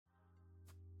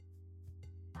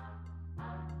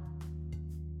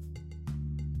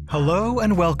Hello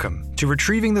and welcome to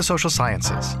Retrieving the Social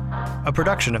Sciences, a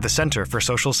production of the Center for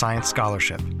Social Science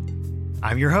Scholarship.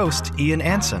 I'm your host, Ian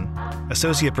Anson,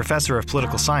 Associate Professor of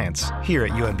Political Science here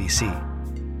at UMBC.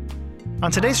 On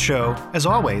today's show, as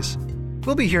always,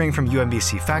 we'll be hearing from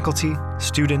UMBC faculty,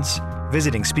 students,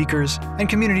 visiting speakers, and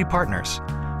community partners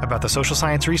about the social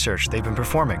science research they've been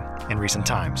performing in recent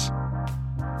times.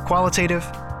 Qualitative,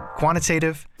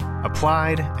 quantitative,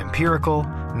 applied, empirical,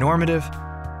 normative.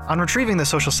 On Retrieving the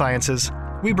Social Sciences,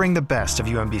 we bring the best of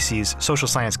UMBC's social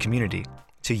science community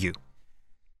to you.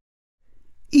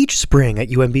 Each spring at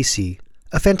UMBC,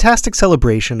 a fantastic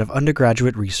celebration of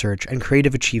undergraduate research and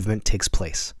creative achievement takes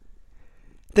place.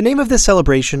 The name of this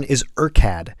celebration is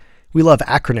ERCAD. We love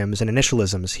acronyms and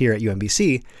initialisms here at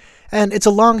UMBC, and it's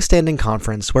a long-standing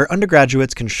conference where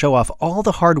undergraduates can show off all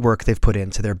the hard work they've put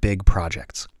into their big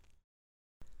projects.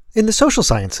 In the social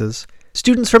sciences,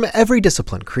 students from every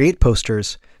discipline create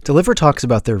posters, deliver talks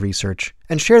about their research,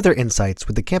 and share their insights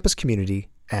with the campus community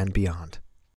and beyond.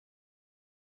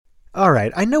 All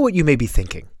right, I know what you may be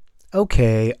thinking.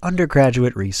 Okay,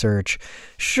 undergraduate research.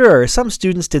 Sure, some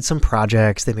students did some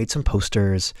projects, they made some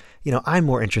posters. I'm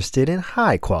more interested in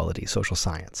high-quality social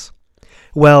science.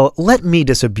 Well, let me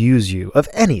disabuse you of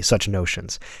any such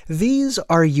notions. These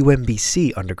are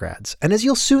UMBC undergrads, and as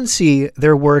you'll soon see,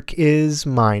 their work is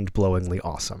mind-blowingly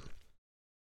awesome.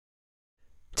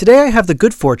 Today I have the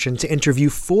good fortune to interview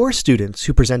 4 students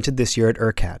who presented this year at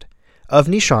ERCAD: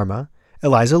 Avni Sharma,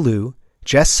 Eliza Liu,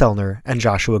 Jess Sellner, and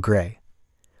Joshua Gray.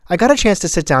 I got a chance to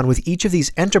sit down with each of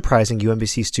these enterprising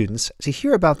UMBC students to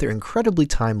hear about their incredibly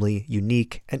timely,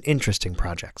 unique, and interesting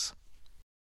projects.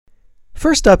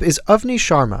 First up is Avni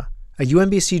Sharma, a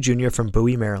UMBC junior from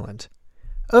Bowie, Maryland.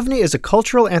 Avni is a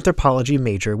cultural anthropology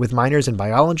major with minors in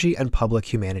biology and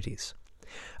public humanities.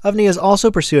 Avni is also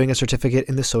pursuing a certificate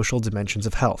in the social dimensions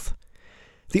of health.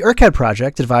 The ERCAD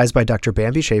project, advised by Dr.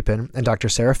 Bambi Chapin and Dr.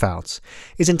 Sarah Fouts,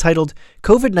 is entitled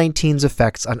COVID-19's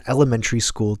Effects on Elementary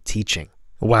School Teaching.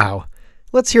 Wow.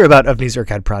 Let's hear about Avni's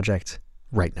ERCAD project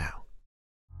right now.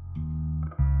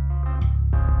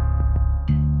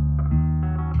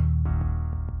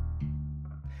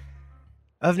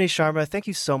 Avni Sharma, thank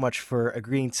you so much for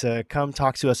agreeing to come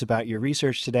talk to us about your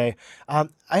research today. I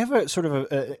have a sort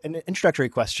of an introductory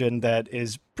question that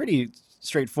is pretty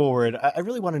straightforward. I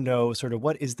really want to know sort of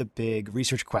what is the big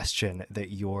research question that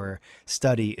your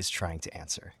study is trying to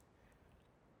answer?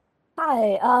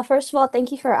 Hi, first of all,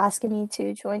 thank you for asking me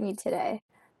to join you today.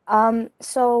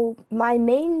 So my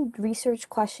main research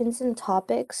questions and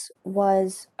topics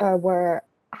were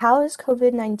how has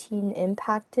COVID-19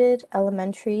 impacted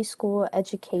elementary school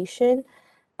education,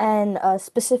 and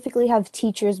specifically have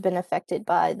teachers been affected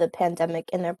by the pandemic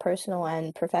in their personal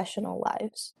and professional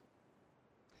lives?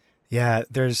 Yeah,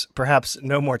 there's perhaps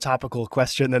no more topical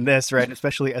question than this, right?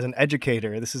 Especially as an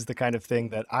educator, this is the kind of thing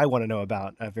that I want to know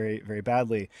about very, very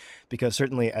badly, because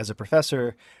certainly as a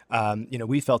professor,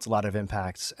 we felt a lot of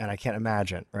impacts, and I can't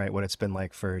imagine, right, what it's been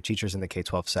like for teachers in the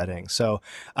K-12 setting. So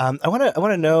I want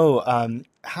to know,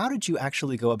 how did you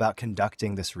actually go about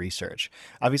conducting this research?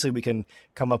 Obviously, we can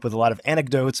come up with a lot of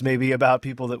anecdotes maybe about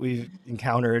people that we've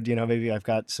encountered. Maybe I've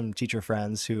got some teacher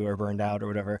friends who are burned out or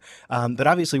whatever. But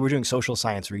obviously, we're doing social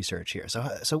science research here.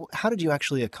 So how did you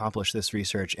actually accomplish this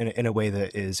research in a way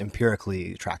that is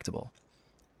empirically tractable?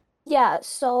 Yeah,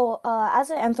 so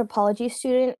as an anthropology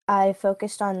student, I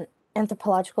focused on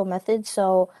anthropological methods.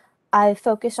 So I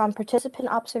focused on participant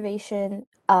observation.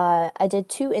 I did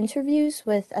 2 interviews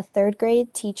with a third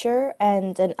grade teacher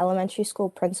and an elementary school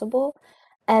principal.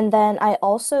 And then I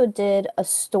also did a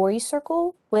story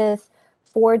circle with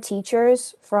 4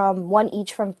 teachers from one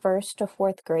each from first to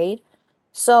fourth grade.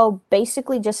 So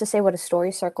basically, just to say what a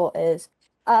story circle is,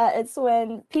 it's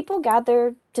when people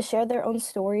gather to share their own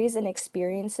stories and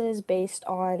experiences based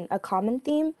on a common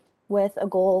theme with a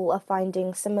goal of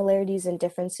finding similarities and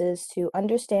differences to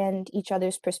understand each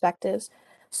other's perspectives.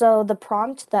 So the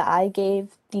prompt that I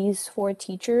gave these 4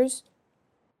 teachers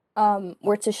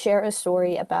were to share a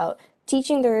story about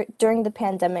teaching during the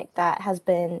pandemic that has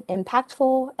been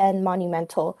impactful and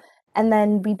monumental. And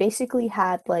then we basically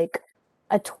had like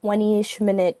a 20-ish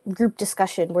minute group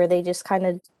discussion where they just kind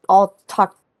of all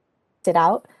talked it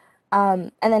out.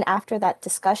 And then after that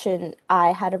discussion,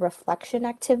 I had a reflection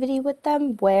activity with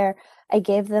them where I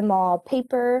gave them all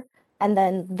paper and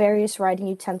then various writing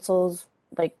utensils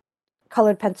like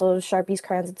colored pencils, Sharpies,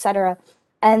 crayons, etc.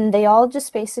 And they all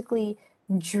just basically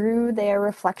drew their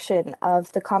reflection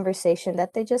of the conversation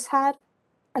that they just had.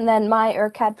 And then my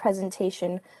ERCAD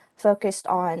presentation focused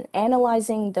on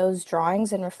analyzing those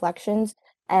drawings and reflections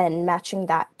and matching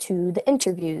that to the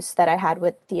interviews that I had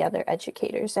with the other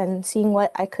educators and seeing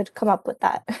what I could come up with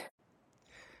that.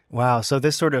 Wow. So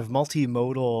this sort of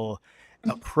multimodal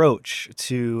approach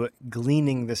to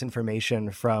gleaning this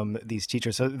information from these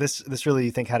teachers. So this really,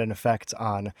 you think, had an effect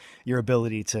on your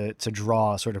ability to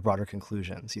draw sort of broader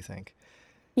conclusions, you think?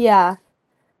 Yeah,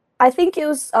 I think it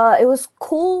was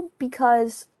cool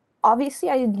because obviously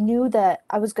I knew that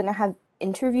I was gonna have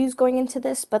interviews going into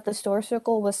this, but the store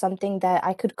circle was something that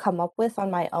I could come up with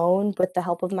on my own with the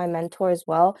help of my mentor as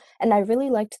well. And I really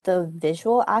liked the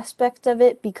visual aspect of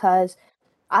it because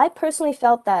I personally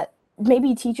felt that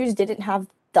maybe teachers didn't have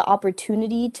the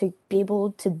opportunity to be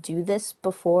able to do this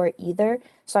before either.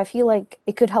 So I feel like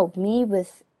it could help me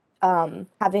with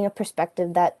having a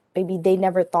perspective that maybe they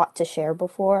never thought to share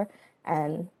before.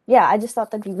 And yeah, I just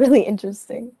thought that'd be really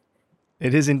interesting.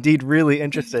 It is indeed really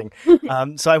interesting.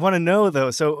 So I want to know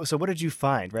though. So what did you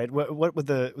find? Right? What were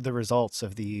the results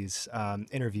of these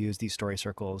interviews, these story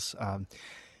circles?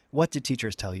 What did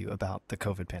teachers tell you about the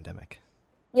COVID pandemic?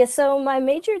 Yeah, so my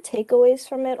major takeaways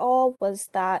from it all was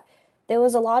that there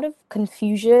was a lot of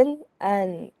confusion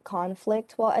and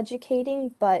conflict while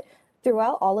educating, but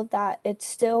throughout all of that, it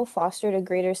still fostered a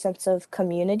greater sense of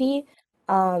community,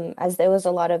 as there was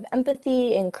a lot of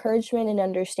empathy, encouragement, and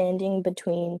understanding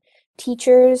between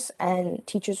teachers and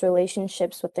teachers'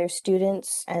 relationships with their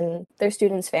students and their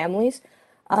students' families.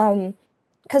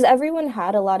 Because everyone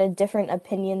had a lot of different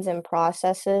opinions and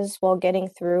processes while getting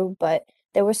through, but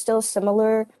there were still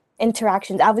similar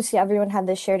interactions. Obviously, everyone had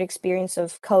this shared experience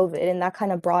of COVID, and that kind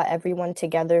of brought everyone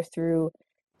together through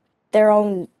their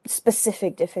own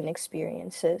specific different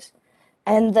experiences.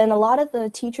 And then a lot of the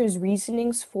teachers'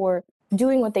 reasonings for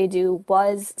doing what they do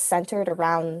was centered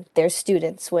around their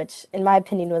students, which in my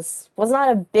opinion was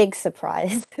not a big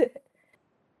surprise.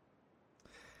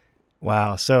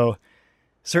 Wow. So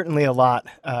certainly a lot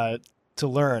to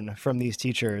learn from these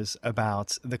teachers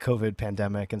about the COVID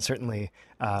pandemic, and certainly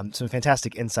some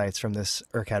fantastic insights from this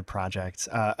ERCAD project.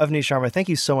 Avni Sharma, thank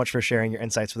you so much for sharing your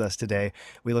insights with us today.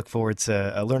 We look forward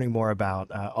to learning more about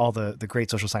all the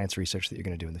great social science research that you're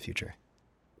going to do in the future.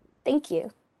 Thank you.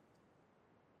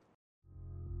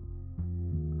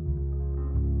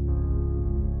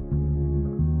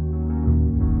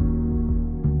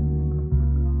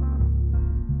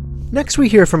 Next, we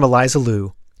hear from Eliza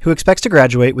Liu, who expects to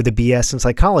graduate with a BS in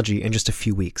psychology in just a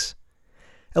few weeks.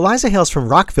 Eliza hails from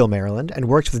Rockville, Maryland, and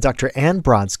worked with Dr. Ann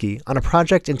Brodsky on a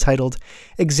project entitled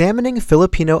Examining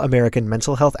Filipino-American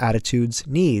Mental Health Attitudes,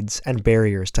 Needs, and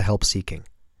Barriers to Help Seeking.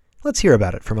 Let's hear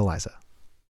about it from Eliza.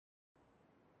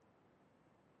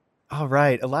 All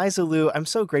right, Eliza Liu, I'm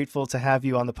so grateful to have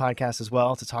you on the podcast as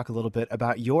well to talk a little bit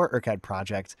about your ERCAD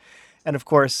project. And of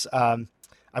course,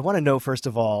 I want to know, first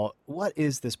of all, what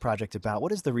is this project about?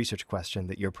 What is the research question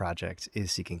that your project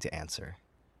is seeking to answer?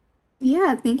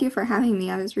 Yeah, thank you for having me.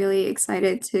 I was really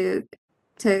excited to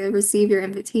receive your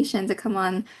invitation to come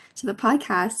on to the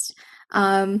podcast.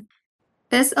 Um,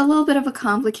 it's a little bit of a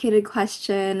complicated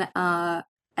question, I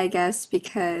guess,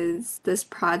 because this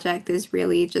project is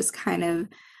really just kind of,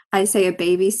 I say a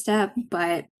baby step,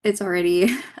 but it's already,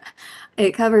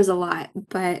 it covers a lot.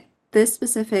 But this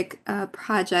specific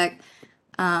project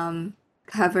um,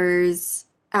 covers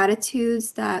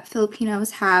attitudes that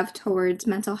Filipinos have towards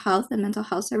mental health and mental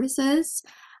health services,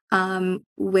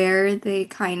 where they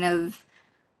kind of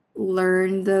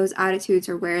learn those attitudes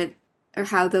or where or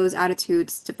how those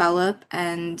attitudes develop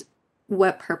and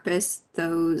what purpose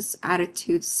those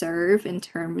attitudes serve in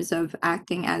terms of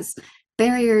acting as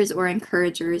barriers or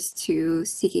encouragers to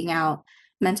seeking out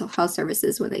mental health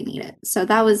services when they need it. So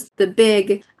that was the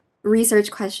big research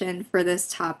question for this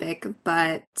topic,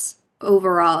 but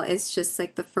overall it's just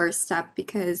like the first step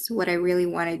because what I really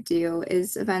want to do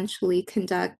is eventually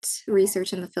conduct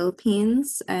research in the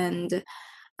Philippines and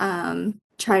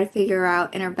try to figure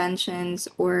out interventions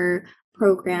or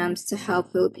programs to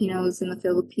help Filipinos in the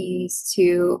Philippines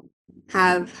to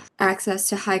have access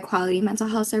to high quality mental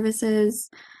health services.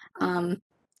 Um,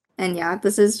 and yeah,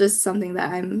 this is just something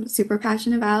that I'm super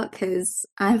passionate about because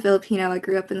I'm Filipino. I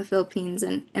grew up in the Philippines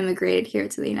and immigrated here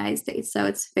to the United States. So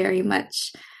it's very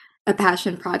much a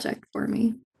passion project for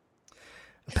me.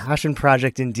 Passion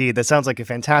project indeed. That sounds like a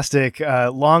fantastic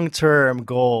long-term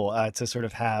goal to sort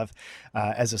of have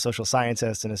as a social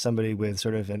scientist and as somebody with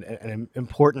sort of an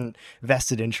important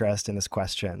vested interest in this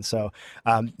question. So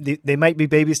they might be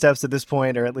baby steps at this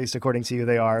point, or at least according to you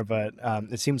they are, but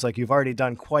it seems like you've already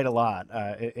done quite a lot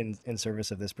in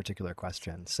service of this particular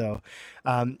question. So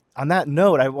on that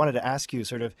note, I wanted to ask you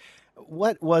sort of,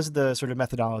 what was the sort of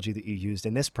methodology that you used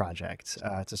in this project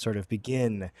to sort of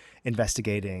begin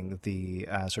investigating the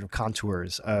sort of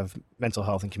contours of mental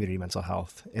health and community mental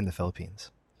health in the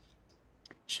Philippines?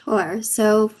 Sure.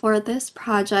 So for this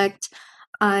project,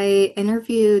 I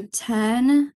interviewed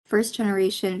 10 first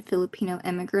generation Filipino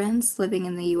immigrants living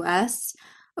in the US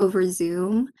over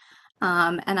Zoom.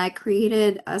 And I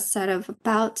created a set of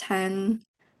about 10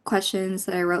 questions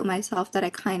that I wrote myself that I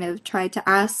kind of tried to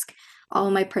ask all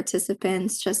my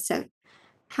participants just to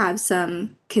have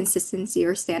some consistency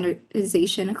or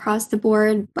standardization across the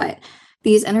board. But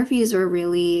these interviews were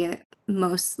really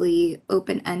mostly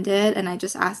open-ended, and I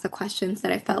just asked the questions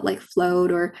that I felt like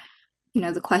flowed, or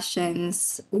the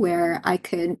questions where I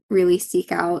could really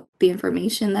seek out the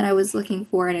information that I was looking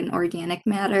for in an organic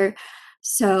manner.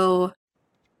 So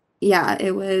yeah,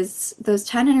 it was those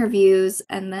 10 interviews,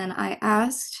 and then I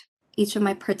asked each of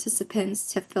my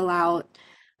participants to fill out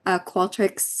a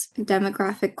Qualtrics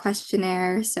demographic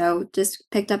questionnaire. So just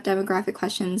picked up demographic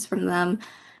questions from them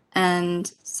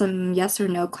and some yes or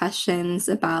no questions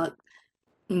about,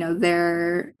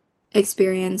 their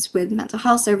experience with mental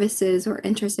health services or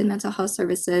interest in mental health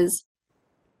services.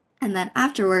 And then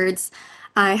afterwards,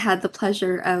 I had the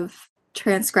pleasure of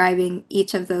transcribing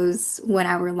each of those 1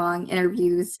 hour long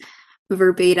interviews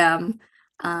verbatim.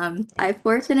 I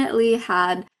fortunately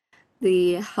had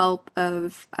the help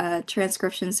of a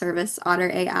transcription service,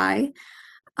 Otter AI.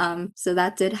 So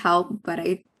that did help, but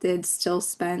I did still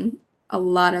spend a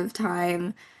lot of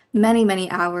time, many, many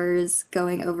hours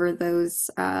going over those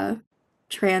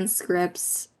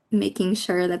transcripts, making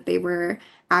sure that they were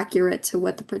accurate to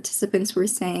what the participants were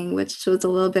saying, which was a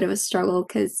little bit of a struggle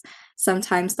because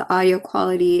sometimes the audio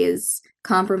quality is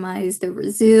compromised over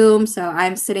Zoom. So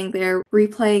I'm sitting there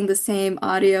replaying the same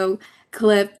audio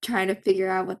clip, trying to figure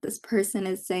out what this person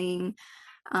is saying.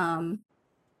 Um,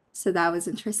 so that was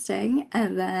interesting.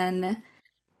 And then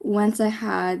once I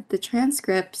had the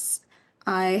transcripts,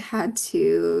 I had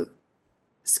to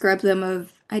scrub them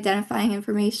of identifying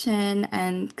information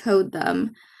and code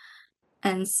them.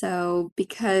 And so,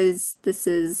 because this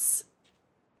is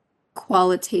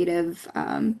qualitative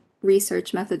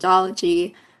research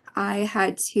methodology, I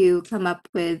had to come up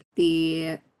with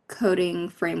the coding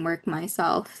framework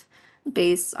myself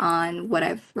based on what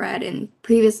I've read in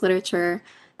previous literature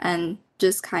and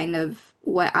just kind of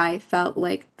what I felt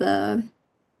like the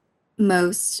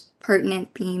most pertinent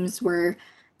themes were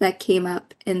that came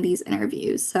up in these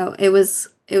interviews. So it was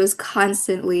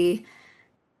constantly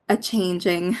a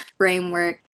changing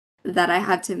framework that I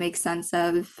had to make sense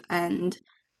of, and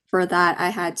for that I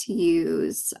had to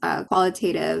use a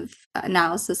qualitative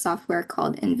analysis software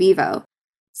called NVivo.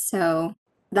 So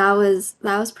that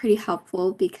was pretty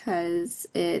helpful because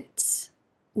it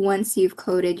once you've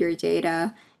coded your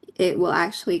data, it will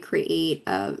actually create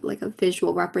a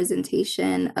visual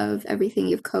representation of everything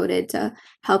you've coded to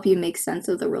help you make sense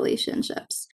of the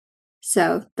relationships.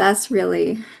 So that's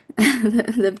really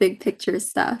the big picture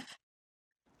stuff.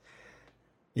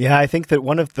 Yeah, I think that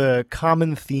one of the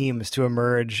common themes to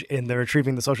emerge in the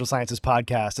Retrieving the Social Sciences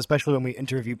podcast, especially when we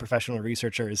interview professional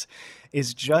researchers,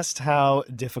 is just how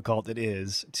difficult it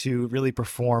is to really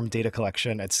perform data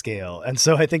collection at scale. And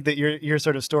so I think that your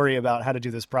sort of story about how to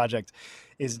do this project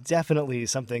is definitely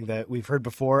something that we've heard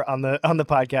before on the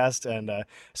podcast, and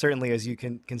certainly as you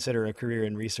can consider a career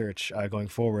in research going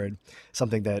forward,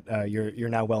 something that you're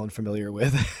now well and familiar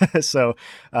with. So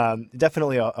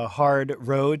definitely a hard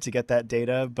road to get that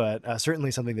data, but certainly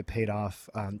something that paid off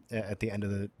at the end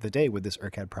of the day with this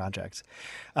ERCAD project.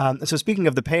 So speaking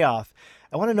of the payoff,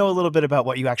 I want to know a little bit about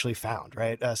what you actually found,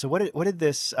 right? So what did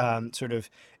this sort of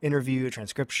interview,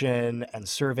 transcription, and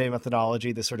survey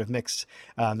methodology, this sort of mixed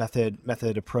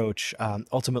method approach,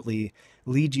 ultimately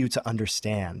lead you to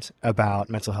understand about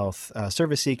mental health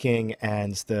service seeking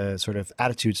and the sort of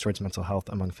attitudes towards mental health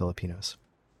among Filipinos?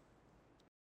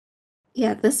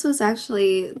 Yeah, this was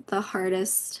actually the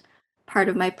hardest part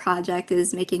of my project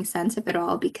is making sense of it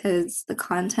all because the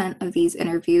content of these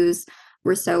interviews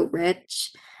were so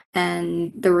rich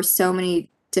and there were so many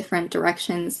different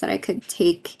directions that I could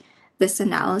take this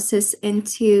analysis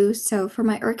into. So for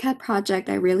my ERCAT project,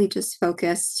 I really just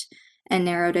focused and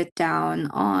narrowed it down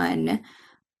on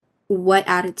what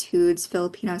attitudes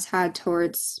Filipinos had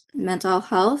towards mental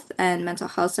health and mental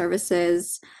health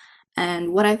services.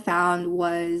 And what I found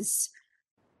was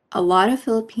a lot of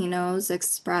Filipinos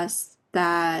express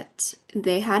that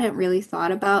they hadn't really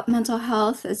thought about mental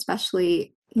health,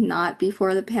 especially not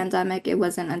before the pandemic. It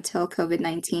wasn't until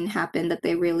COVID-19 happened that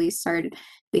they really started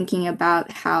thinking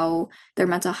about how their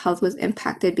mental health was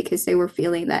impacted because they were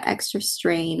feeling that extra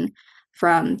strain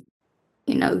from,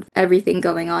 everything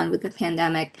going on with the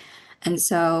pandemic. And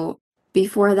so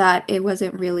before that, it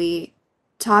wasn't really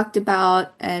talked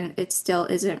about, and it still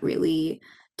isn't really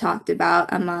talked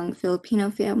about among Filipino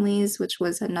families, which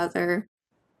was another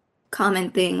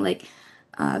common thing. Like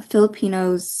the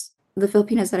Filipinos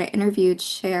that I interviewed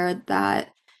shared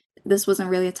that this wasn't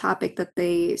really a topic that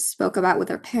they spoke about with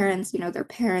their parents. Their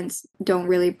parents don't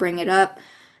really bring it up.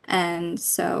 And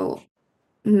so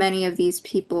many of these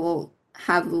people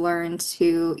have learned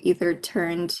to either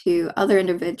turn to other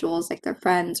individuals like their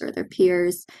friends or their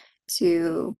peers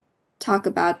to talk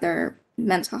about their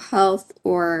mental health,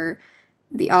 or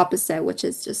the opposite, which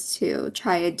is just to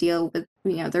try to deal with,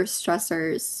 their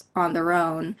stressors on their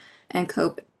own and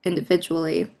cope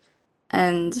individually.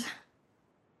 And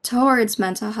towards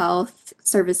mental health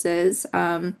services,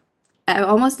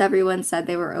 almost everyone said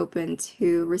they were open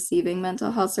to receiving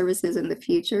mental health services in the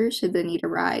future should the need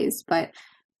arise. But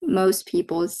most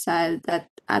people said that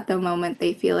at the moment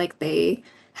they feel like they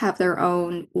have their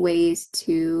own ways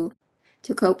to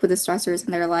cope with the stressors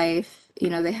in their life.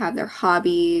 They have their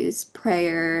hobbies,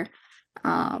 prayer,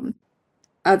 um,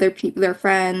 other people, their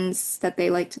friends that they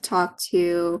like to talk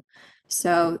to.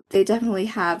 So they definitely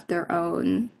have their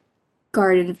own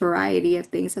garden variety of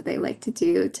things that they like to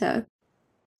do to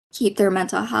keep their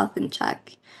mental health in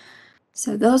check.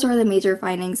 So those were the major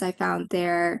findings I found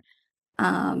there.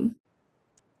 Um,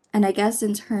 and I guess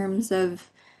in terms of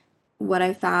what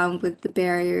I found with the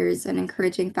barriers and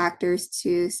encouraging factors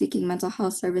to seeking mental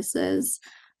health services,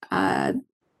 uh,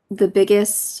 the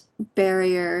biggest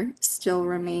barrier still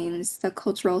remains the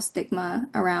cultural stigma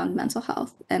around mental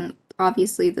health. And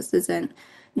obviously, this isn't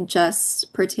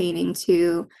just pertaining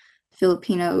to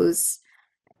Filipinos.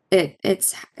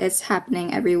 It's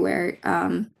happening everywhere.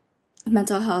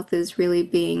 Mental health is really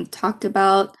being talked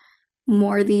about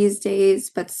more these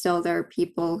days, but still there are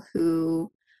people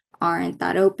who aren't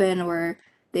that open, or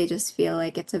they just feel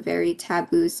like it's a very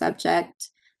taboo subject.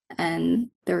 And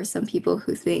there are some people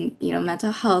who think,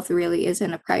 mental health really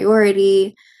isn't a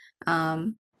priority.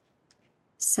 Um,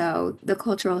 so the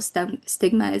cultural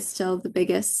stigma is still the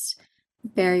biggest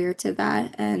barrier to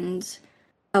that. And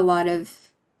a lot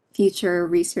of future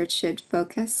research should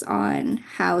focus on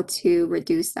how to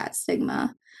reduce that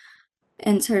stigma.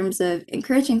 In terms of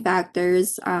encouraging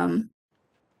factors,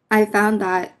 I found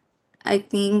that I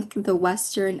think the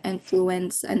Western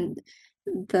influence and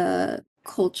the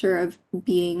culture of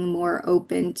being more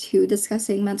open to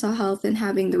discussing mental health and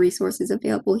having the resources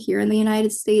available here in the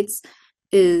United States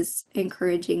is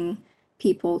encouraging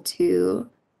people to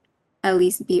at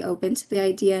least be open to the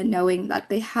idea, knowing that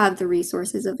they have the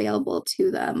resources available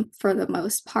to them for the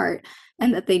most part,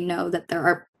 and that they know that there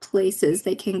are places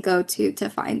they can go to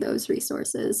find those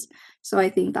resources. So I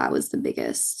think that was the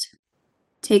biggest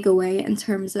takeaway in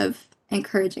terms of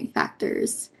encouraging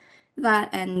factors, that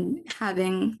and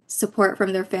having support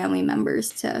from their family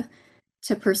members to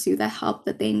pursue the help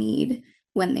that they need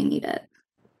when they need it.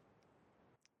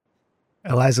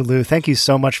 Eliza Liu, thank you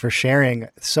so much for sharing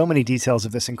so many details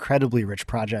of this incredibly rich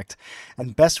project,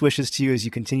 and best wishes to you as you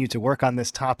continue to work on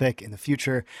this topic in the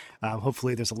future.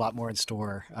 Hopefully there's a lot more in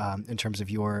store in terms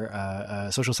of your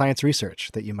social science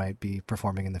research that you might be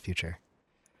performing in the future.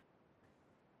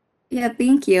 Yeah,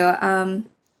 thank you.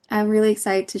 I'm really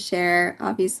excited to share.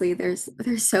 Obviously, there's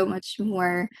so much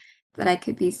more that I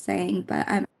could be saying, but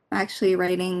I'm actually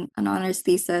writing an honors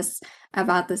thesis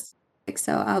about this,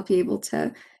 so I'll be able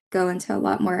to go into a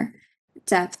lot more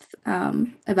depth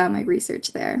about my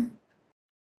research there.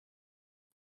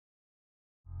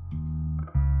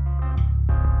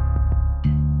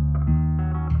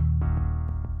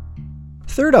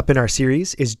 Third up in our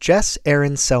series is Jess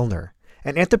Erin Sellner,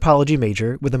 an anthropology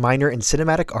major with a minor in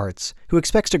cinematic arts who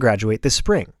expects to graduate this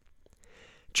spring.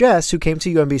 Jess, who came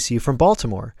to UMBC from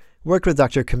Baltimore, worked with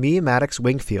Dr. Camille Maddox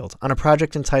Wingfield on a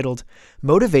project entitled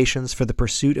Motivations for the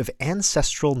Pursuit of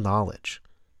Ancestral Knowledge.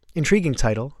 Intriguing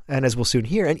title, and as we'll soon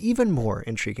hear, an even more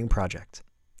intriguing project.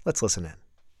 Let's listen in.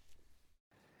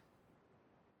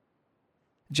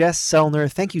 Jess Sellner,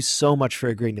 thank you so much for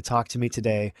agreeing to talk to me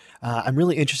today. I'm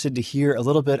really interested to hear a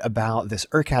little bit about this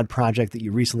ERCAD project that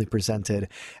you recently presented.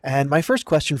 And my first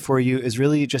question for you is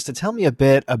really just to tell me a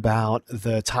bit about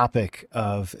the topic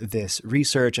of this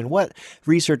research and what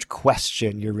research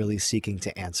question you're really seeking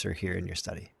to answer here in your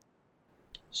study.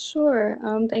 Sure.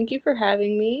 Thank you for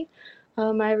having me.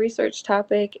 My research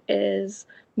topic is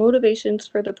motivations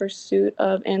for the pursuit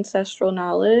of ancestral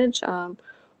knowledge,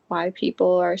 why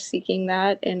people are seeking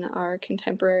that in our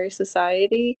contemporary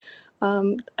society.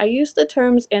 I use the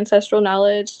terms ancestral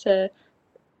knowledge to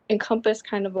encompass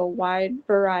kind of a wide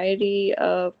variety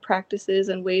of practices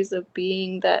and ways of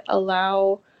being that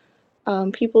allow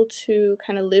people to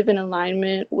kind of live in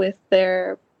alignment with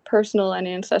their personal and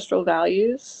ancestral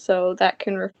values. So that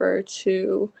can refer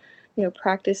to,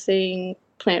 practicing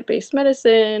plant-based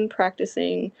medicine,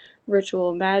 practicing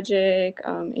ritual magic,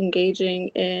 engaging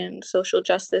in social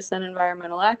justice and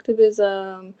environmental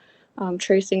activism,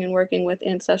 tracing and working with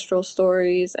ancestral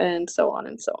stories, and so on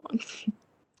and so on.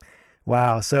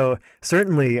 Wow. So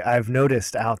certainly I've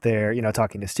noticed out there,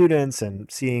 talking to students and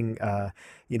seeing,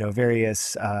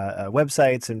 various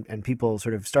websites and people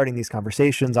sort of starting these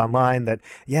conversations online that,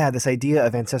 yeah, this idea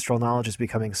of ancestral knowledge is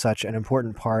becoming such an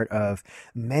important part of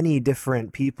many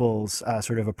different people's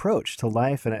sort of approach to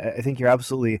life. And I think you're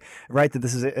absolutely right that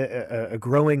this is a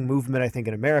growing movement, I think,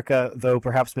 in America, though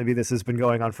perhaps maybe this has been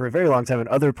going on for a very long time in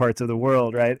other parts of the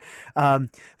world, right?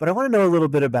 But I want to know a little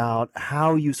bit about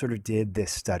how you sort of did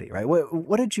this study, right?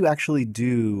 What did you actually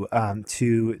do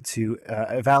to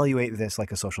evaluate this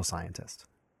like a social scientist?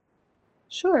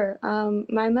 Sure.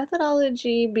 My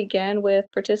methodology began with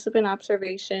participant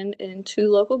observation in two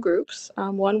local groups,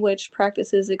 one which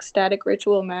practices ecstatic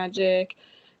ritual magic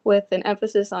with an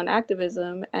emphasis on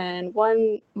activism, and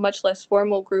one much less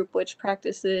formal group which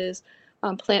practices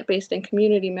plant-based and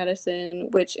community medicine,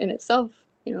 which in itself,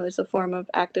 is a form of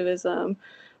activism.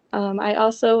 I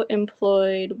also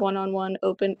employed one-on-one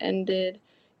open-ended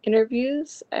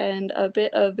interviews and a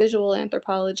bit of visual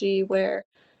anthropology where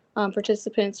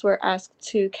participants were asked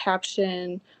to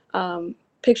caption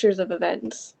pictures of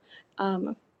events.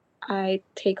 Um, I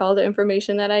take all the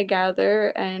information that I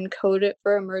gather and code it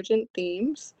for emergent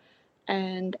themes,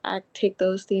 and I take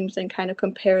those themes and kind of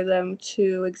compare them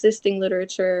to existing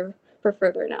literature for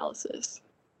further analysis.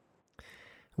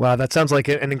 Wow, that sounds like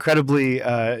an incredibly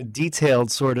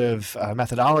detailed sort of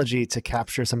methodology to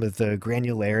capture some of the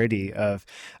granularity of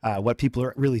what people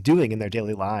are really doing in their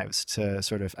daily lives to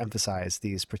sort of emphasize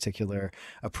these particular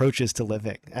approaches to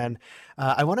living. And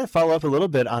I want to follow up a little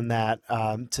bit on that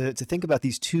to think about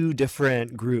these two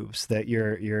different groups that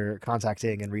you're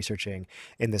contacting and researching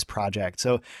in this project.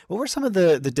 So what were some of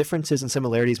the differences and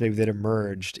similarities maybe that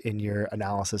emerged in your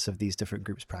analysis of these different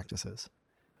groups' practices?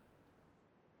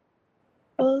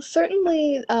 Well,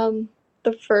 certainly,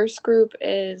 the first group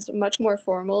is much more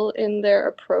formal in their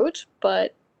approach,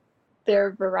 but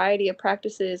their variety of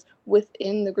practices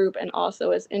within the group and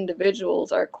also as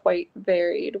individuals are quite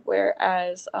varied.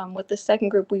 Whereas with the second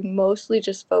group, we mostly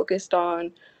just focused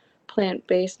on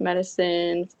plant-based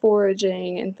medicine,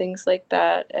 foraging, and things like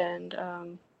that.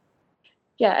 And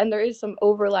yeah, and there is some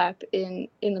overlap in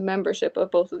the membership of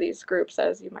both of these groups,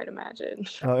 as you might imagine.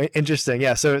 Oh, interesting.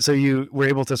 Yeah. So you were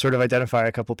able to sort of identify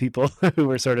a couple people who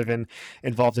were sort of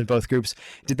involved in both groups.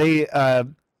 Did they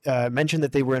mention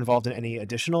that they were involved in any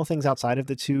additional things outside of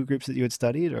the two groups that you had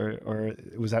studied, or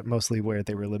was that mostly where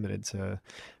they were limited to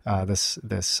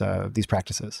these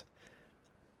practices?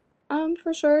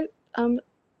 For sure.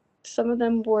 Some of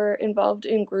them were involved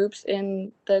in groups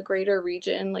in the greater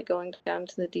region, like going down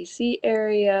to the DC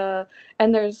area.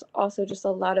 And there's also just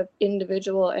a lot of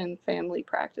individual and family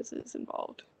practices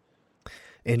involved.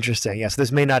 Interesting. Yeah. So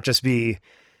this may not just be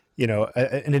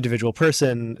an individual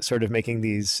person sort of making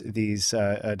these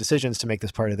decisions to make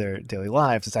this part of their daily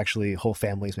lives. It's actually whole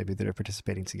families maybe that are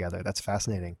participating together. That's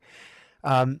fascinating.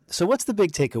 So what's the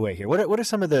big takeaway here? What are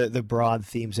some of the broad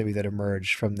themes maybe that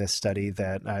emerged from this study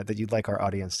that you'd like our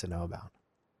audience to know about?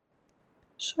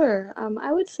 Sure.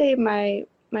 I would say my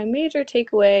major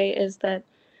takeaway is that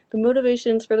the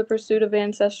motivations for the pursuit of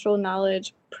ancestral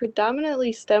knowledge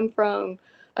predominantly stem from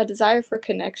a desire for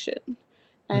connection.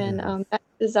 And Mm. that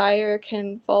desire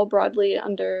can fall broadly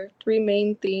under three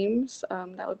main themes.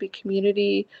 That would be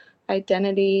community,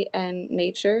 identity, and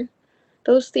nature.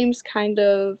 Those themes kind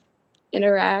of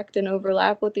interact and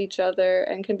overlap with each other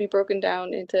and can be broken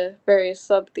down into various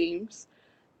sub-themes.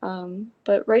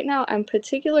 But right now, I'm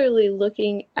particularly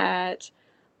looking at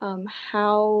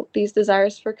how these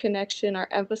desires for connection are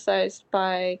emphasized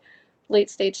by late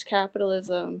stage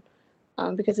capitalism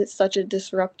because it's such a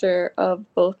disruptor of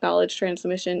both knowledge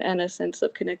transmission and a sense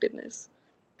of connectedness.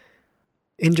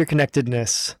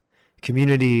 Interconnectedness,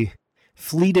 community,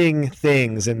 fleeting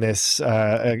things in this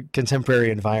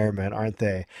contemporary environment, aren't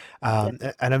they?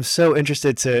 And I'm so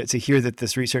interested to hear that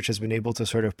this research has been able to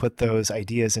sort of put those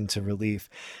ideas into relief.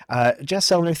 Jess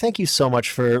Sellner, thank you so much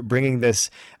for bringing this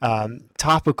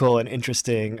topical and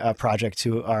interesting project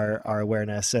to our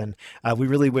awareness. And we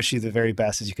really wish you the very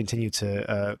best as you continue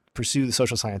to pursue the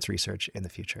social science research in the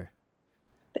future.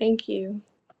 Thank you.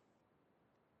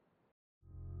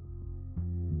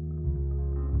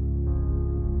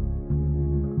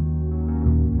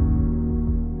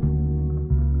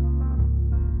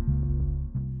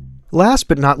 Last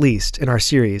but not least in our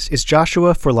series is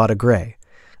Joshua Forlata Gray,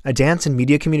 a dance and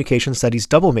media communication studies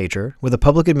double major with a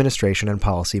public administration and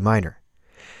policy minor.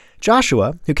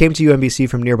 Joshua, who came to UMBC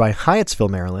from nearby Hyattsville,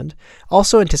 Maryland,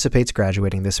 also anticipates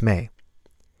graduating this May.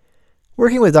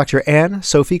 Working with Dr. Anne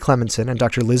Sophie Clemenson and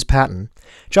Dr. Liz Patton,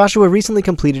 Joshua recently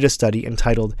completed a study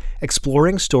entitled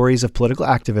Exploring Stories of Political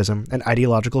Activism and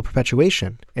Ideological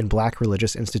Perpetuation in Black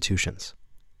Religious Institutions.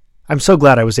 I'm so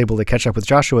glad I was able to catch up with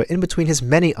Joshua in between his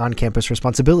many on-campus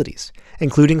responsibilities,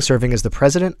 including serving as the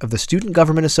president of the Student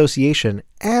Government Association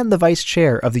and the vice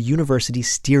chair of the University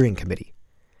Steering Committee.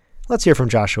 Let's hear from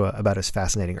Joshua about his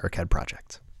fascinating ERCAD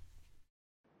project.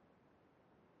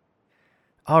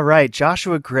 All right,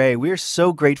 Joshua Gray, we are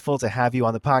so grateful to have you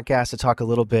on the podcast to talk a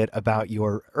little bit about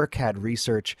your ERCAD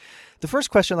research. The first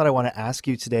question that I want to ask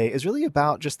you today is really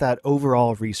about just that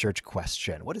overall research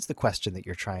question. What is the question that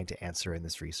you're trying to answer in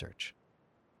this research?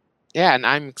 Yeah, and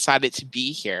I'm excited to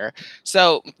be here.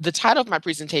 So, the title of my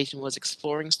presentation was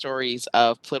Exploring Stories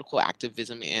of Political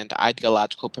Activism and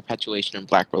Ideological Perpetuation in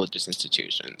Black Religious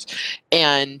Institutions.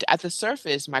 And at the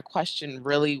surface, my question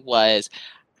really was,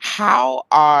 how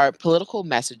are political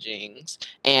messagings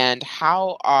and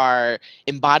how are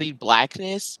embodied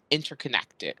Blackness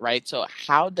interconnected, right? So,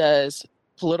 how does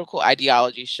political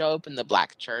ideology show up in the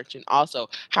Black church? And also,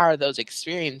 how are those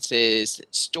experiences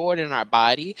stored in our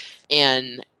body?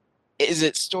 And is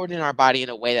it stored in our body in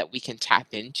a way that we can tap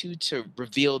into to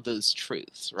reveal those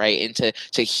truths, right? And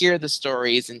to hear the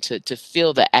stories and to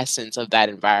feel the essence of that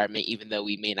environment, even though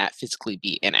we may not physically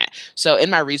be in it. So in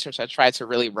my research, I tried to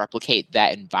really replicate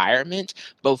that environment,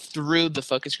 both through the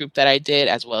focus group that I did,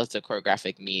 as well as the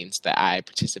choreographic means that I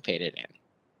participated in.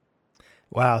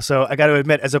 Wow. So I got to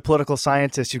admit, as a political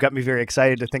scientist, you got me very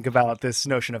excited to think about this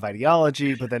notion of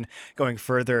ideology, but then going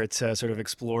further to sort of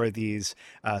explore these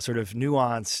sort of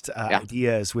nuanced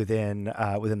ideas within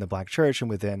the Black church and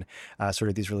within sort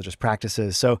of these religious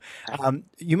practices. So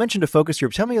you mentioned a focus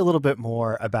group. Tell me a little bit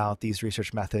more about these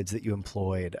research methods that you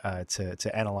employed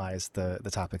to analyze the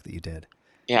topic that you did.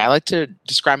 Yeah, I like to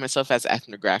describe myself as an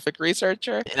ethnographic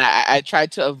researcher, and I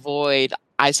tried to avoid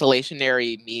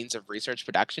isolationary means of research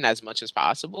production as much as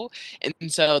possible.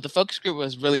 And so the focus group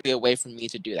was really a way for me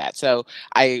to do that. So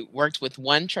I worked with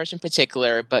one church in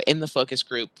particular, but in the focus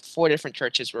group, 4 different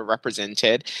churches were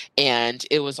represented, and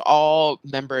it was all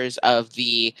members of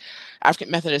the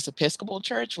African Methodist Episcopal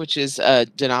Church, which is a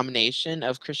denomination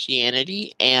of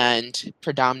Christianity and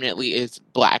predominantly is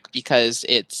Black because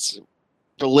its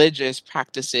religious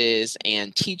practices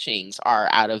and teachings are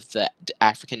out of the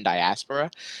African diaspora.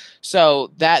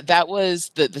 So that was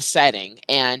the setting.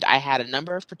 And I had a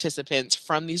number of participants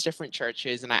from these different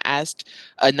churches, and I asked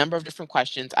a number of different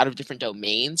questions out of different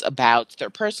domains about their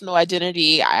personal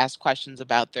identity. I asked questions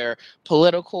about their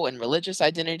political and religious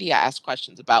identity. I asked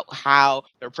questions about how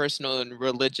their personal and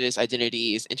religious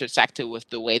identities intersected with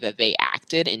the way that they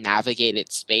acted and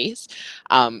navigated space.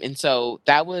 And so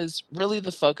that was really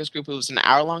the focus group. It was an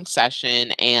hour-long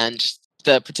session, and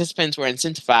the participants were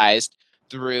incentivized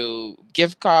through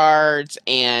gift cards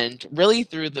and really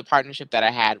through the partnership that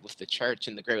I had with the church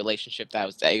and the great relationship that I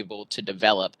was able to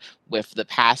develop with the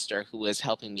pastor who was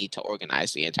helping me to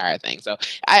organize the entire thing. So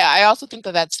I also think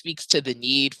that speaks to the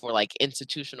need for like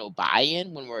institutional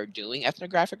buy-in when we're doing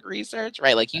ethnographic research,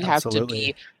 right? Like you have to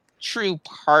be true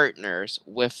partners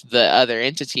with the other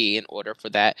entity in order for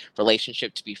that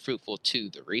relationship to be fruitful to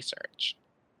the research.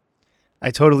 I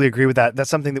totally agree with that.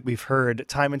 That's something that we've heard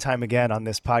time and time again on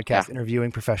this podcast,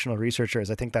 interviewing professional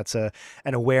researchers. I think that's an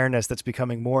awareness that's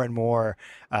becoming more and more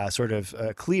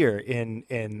clear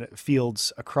in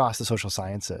fields across the social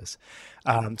sciences.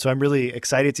 So I'm really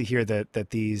excited to hear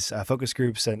that these focus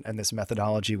groups and this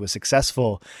methodology was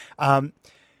successful.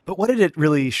 But what did it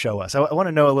really show us? I want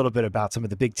to know a little bit about some of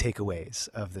the big takeaways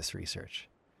of this research.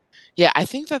 Yeah, I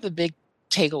think that the big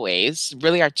takeaways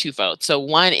really are twofold. So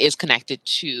one is connected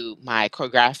to my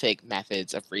choreographic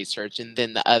methods of research, and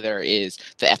then the other is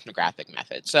the ethnographic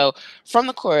method. So from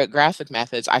the choreographic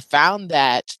methods, I found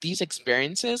that these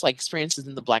experiences, like experiences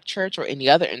in the Black church or any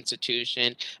other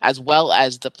institution, as well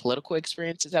as the political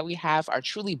experiences that we have, are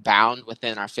truly bound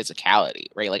within our physicality,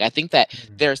 right? Like I think that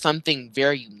there's something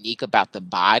very unique about the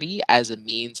body as a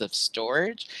means of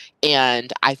storage.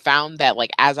 And I found that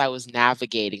like as I was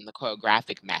navigating the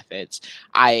choreographic methods,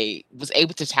 I was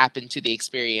able to tap into the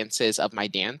experiences of my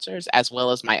dancers as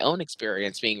well as my own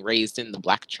experience being raised in the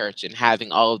Black church and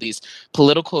having all of these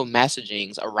political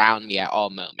messagings around me at all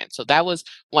moments. So that was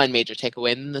one major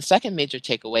takeaway. And then the second major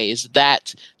takeaway is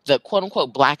that the quote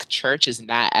unquote Black church is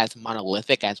not as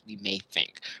monolithic as we may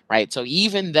think, right? So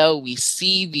even though we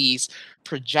see these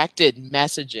projected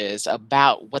messages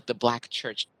about what the Black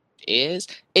church is,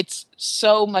 it's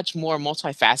so much more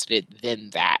multifaceted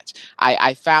than that.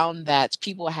 I found that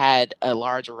people had a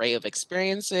large array of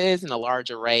experiences and a large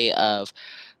array of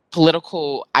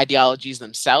political ideologies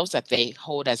themselves that they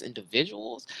hold as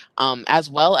individuals, as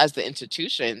well as the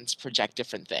institutions project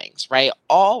different things, right?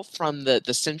 All from the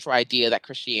central idea that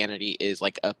Christianity is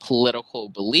like a political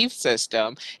belief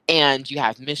system, and you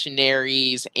have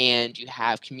missionaries and you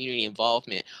have community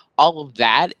involvement. All of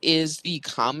that is the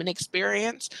common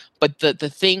experience, but the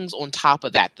things on top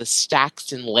of that, the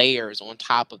stacks and layers on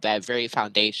top of that very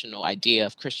foundational idea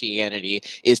of Christianity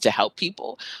is to help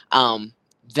people.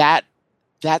 That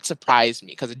that surprised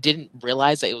me because I didn't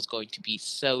realize that it was going to be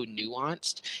so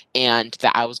nuanced and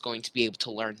that I was going to be able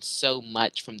to learn so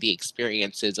much from the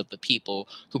experiences of the people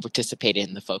who participated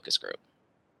in the focus group.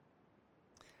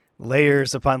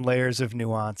 Layers upon layers of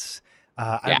nuance.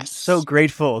 I'm so Yes.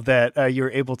 grateful that you were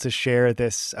able to share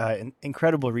this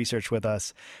incredible research with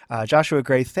us. Joshua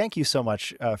Gray, thank you so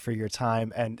much for your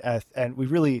time. And we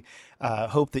really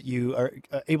hope that you are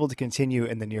able to continue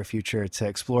in the near future to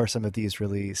explore some of these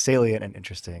really salient and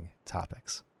interesting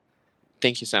topics.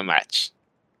 Thank you so much.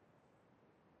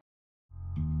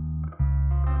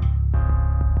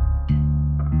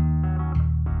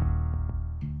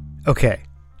 Okay.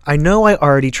 I know I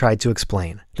already tried to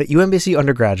explain that UMBC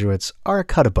undergraduates are a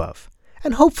cut above,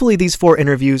 and hopefully these 4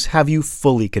 interviews have you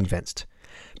fully convinced.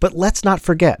 But let's not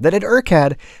forget that at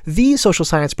UrCAD, these social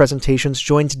science presentations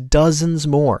joined dozens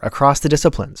more across the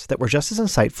disciplines that were just as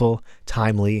insightful,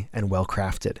 timely, and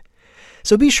well-crafted.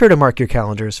 So be sure to mark your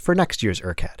calendars for next year's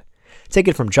UrCAD. Take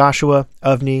it from Joshua,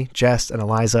 Avni, Jess, and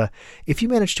Eliza. If you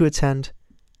manage to attend,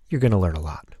 you're going to learn a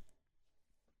lot.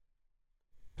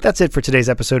 That's it for today's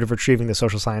episode of Retrieving the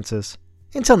Social Sciences.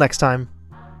 Until next time,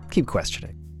 keep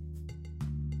questioning.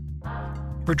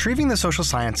 Retrieving the Social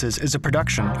Sciences is a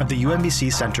production of the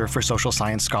UMBC Center for Social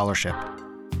Science Scholarship.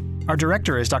 Our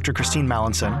director is Dr. Christine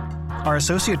Mallinson. Our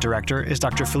associate director is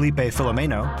Dr. Felipe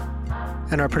Filomeno.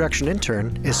 And our production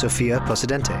intern is Sofia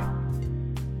Posidente.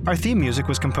 Our theme music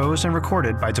was composed and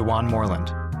recorded by Dewan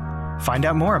Moreland. Find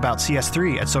out more about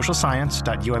CS3 at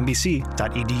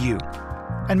socialscience.umbc.edu.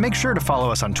 And make sure to follow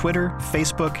us on Twitter,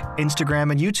 Facebook, Instagram,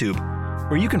 and YouTube,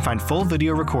 where you can find full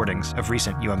video recordings of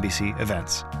recent UMBC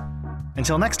events.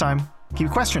 Until next time, keep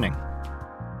questioning.